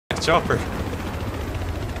chopper.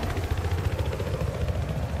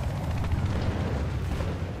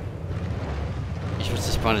 You're supposed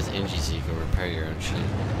to spawn as NG so you can repair your own shit.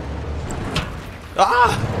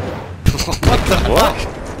 Ah! What the fuck?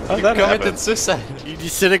 How did that committed suicide. You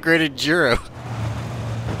disintegrated Jiro.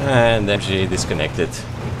 And MG disconnected.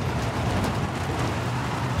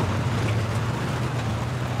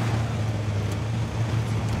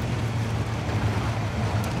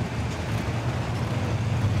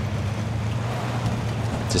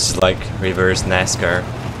 This is like reverse NASCAR.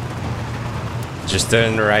 Just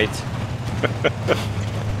turn right.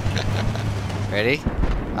 Ready?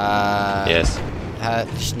 Yes.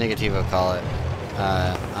 Just negativo call it.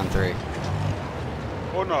 On 3.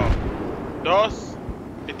 1, 2,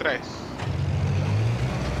 y 3.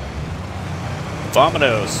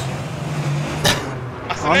 Vominos.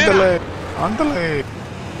 Acelera. Ándale.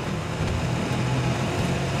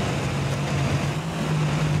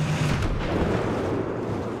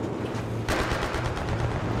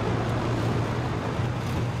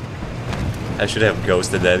 I should have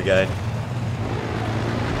ghosted that guy.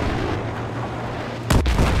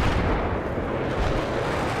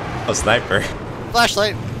 Oh, sniper.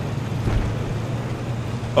 Flashlight.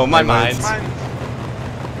 Oh, my mind. Nice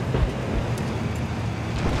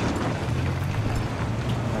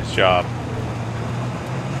job.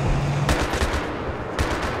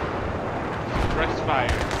 Press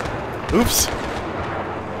fire. Oops.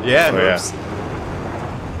 Yeah, Oh, yeah. oops.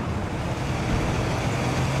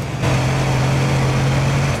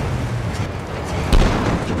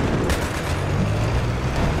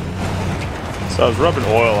 So I was rubbing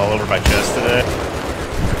oil all over my chest today,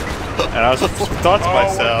 and I was thought to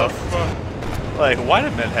myself, like, why do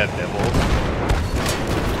men have nipples?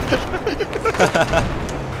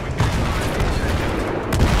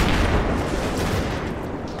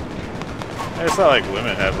 It's not like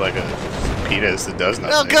women have like a penis that does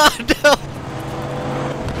nothing. Oh god, no!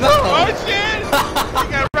 No! Oh shit! You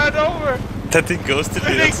got run over! That thing ghosted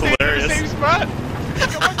me. That's hilarious. Same spot!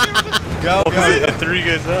 Come on, give it Go, Because it threw you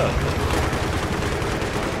guys up.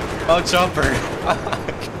 Oh, chopper.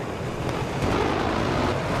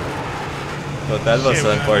 Well, that was Shit,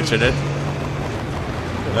 man. unfortunate.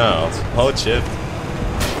 No, hold shift.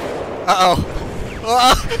 Uh-oh.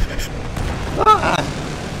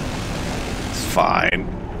 It's fine.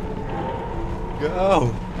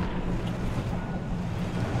 Go.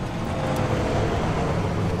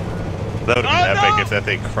 That would have been Oh, epic no! if that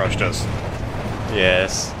thing crushed us.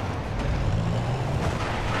 Yes.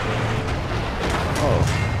 Oh.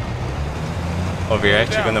 Oh, we're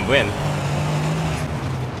actually gonna win.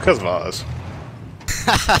 Because of us.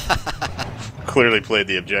 Clearly played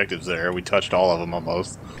the objectives there. We touched all of them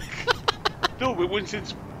almost. Dude, we win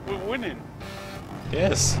since we're winning.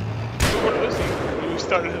 Yes. What was it? We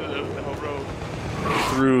started the whole road.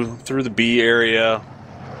 Through the B area,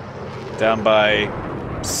 down by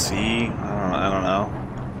C. I don't know.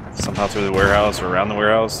 Somehow through the warehouse or around the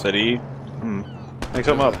warehouse at E. Hey,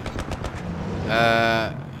 come up.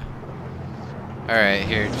 Alright,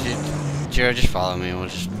 here. Jiro, just follow me. We'll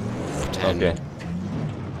just pretend. Okay.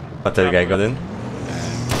 What that guy got in?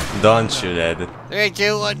 Don't shoot at it. 3,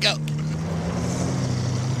 2, 1, go!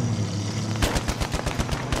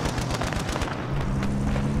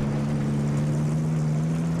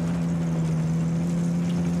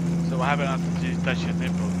 So what happened after you touched your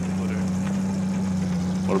nipple?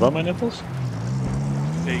 What about my nipples?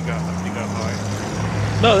 They got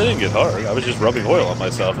hard. No, they didn't get hard. I was just rubbing oil on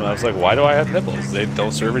myself, and I was like, why do I have nipples? They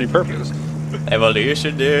don't serve any purpose.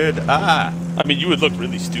 Evolution, dude. Ah. I mean, you would look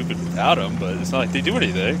really stupid without them, but it's not like they do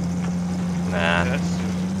anything. Nah. That's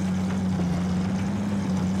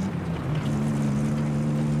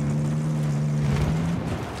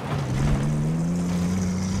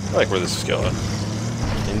I like where this is going.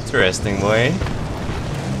 Interesting, boy.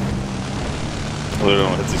 I literally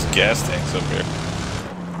don't hit these gas tanks up here.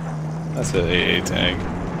 That's an AA tank.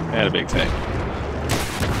 And a big tank.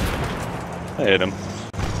 I hit him.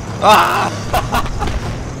 Ah!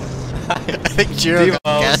 I think Jiro got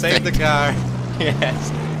Devo, gas save the tank. car.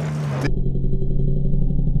 Yes.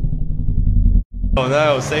 Oh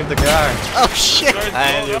no, save the car. Oh shit!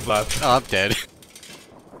 And you flopped. Oh, I'm dead.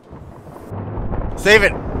 Save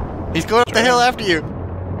it! He's going up the hill after you!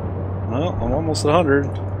 Well, I'm almost at 100.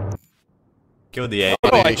 Kill the A.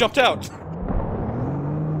 Oh, I jumped out!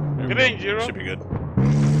 Get in, Jiro. Should be good.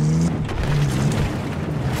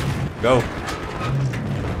 Go.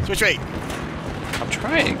 Switch rate! I'm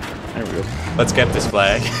trying. There we go. Let's get this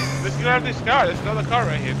flag. Let's grab this car. There's another car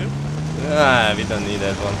right here, dude. Ah, we don't need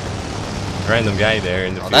that one. Random guy there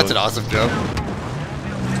in the Oh, field. that's an awesome joke.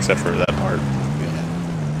 Except for that part.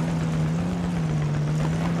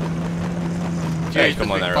 Hey,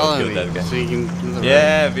 come on, Arrow, follow kill me, that guy. so you can do the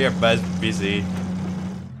Yeah, we are busy. right.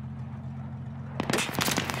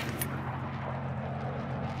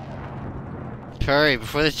 Hurry,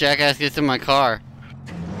 before this jackass gets in my car.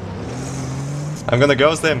 I'm gonna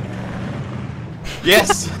ghost him.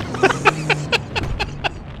 Yes!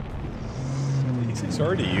 Is it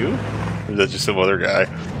already you? Or is that just some other guy?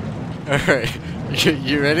 Alright,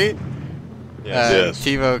 you ready? Yes. Yes.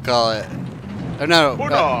 TiVo, call it. Oh no,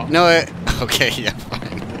 Uno. no it. Okay, yeah,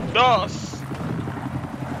 fine. Dos.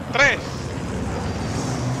 Tres.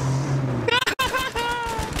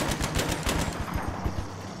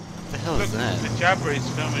 What the hell Look, is that? the chopper is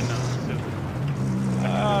coming now.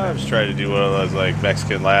 I was trying to do one of those like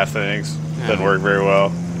Mexican laugh things. Yeah. Doesn't work very well.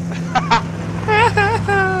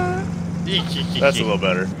 That's a little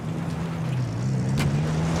better.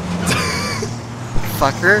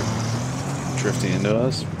 Fucker. Drifting into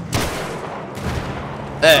us.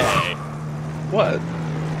 Hey! What?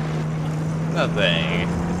 Nothing.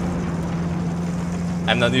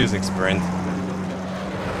 I'm not using sprint.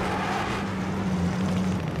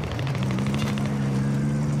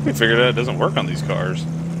 We figured out it doesn't work on these cars.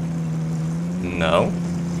 No.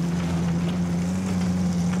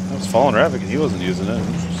 I was following Rabbit because he wasn't using it. It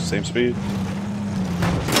was just the same speed. Oh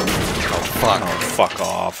fuck. Oh, fuck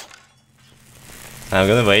off. I'm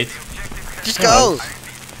gonna wait. Just go!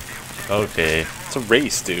 Okay. It's a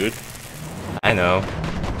race, dude. I know.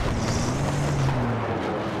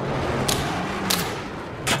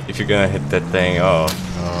 If you're gonna hit that thing, oh.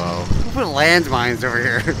 Oh. Who put landmines over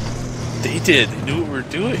here? They did. They knew what we were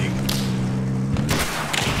doing.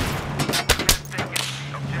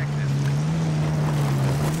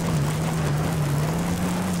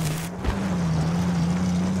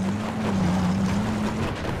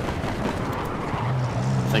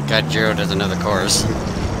 Thank God Jiro does another course.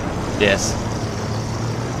 Yes.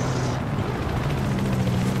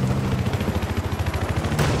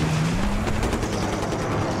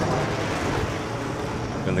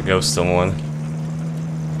 I'm gonna ghost someone.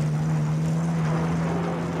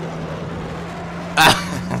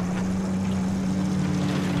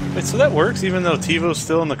 Wait, so that works even though TiVo's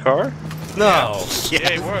still in the car? No!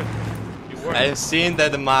 Yeah, it worked. It worked. I've seen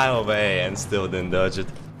that a mile away and still didn't dodge it.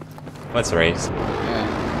 Let's race. Alright.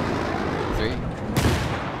 3,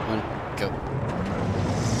 1, go.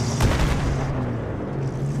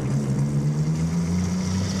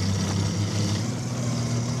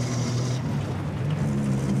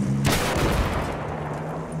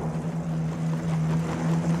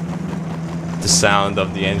 The sound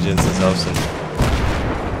of the engines is awesome.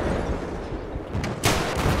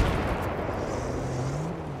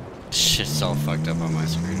 Shit's all fucked up on my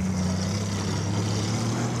screen.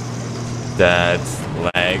 That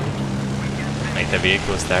lag. Like the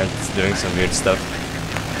vehicle starts doing some weird stuff.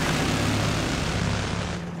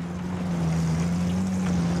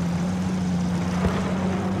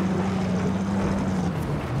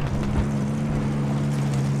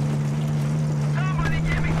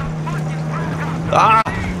 Ah!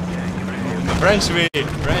 French me!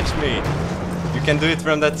 French me! You can do it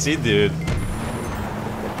from that seat, dude.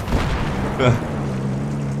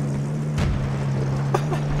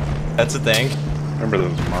 That's a tank. Remember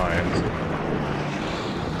those mines.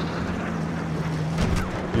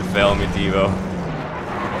 You fail me, Devo.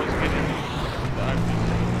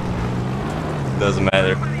 Doesn't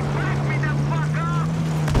matter.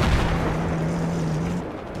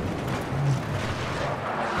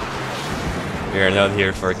 We are not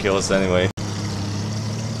here for kills anyway.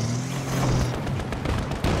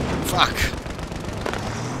 Fuck.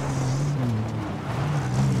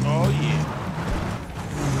 Oh yeah.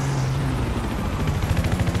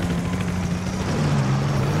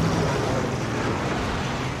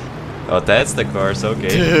 Oh, that's the course,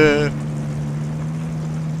 okay.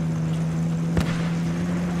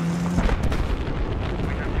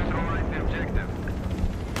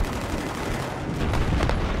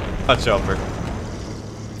 Hot chopper.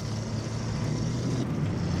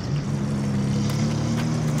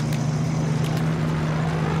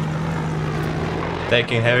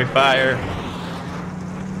 Taking heavy fire.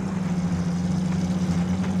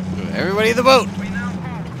 Everybody in the boat!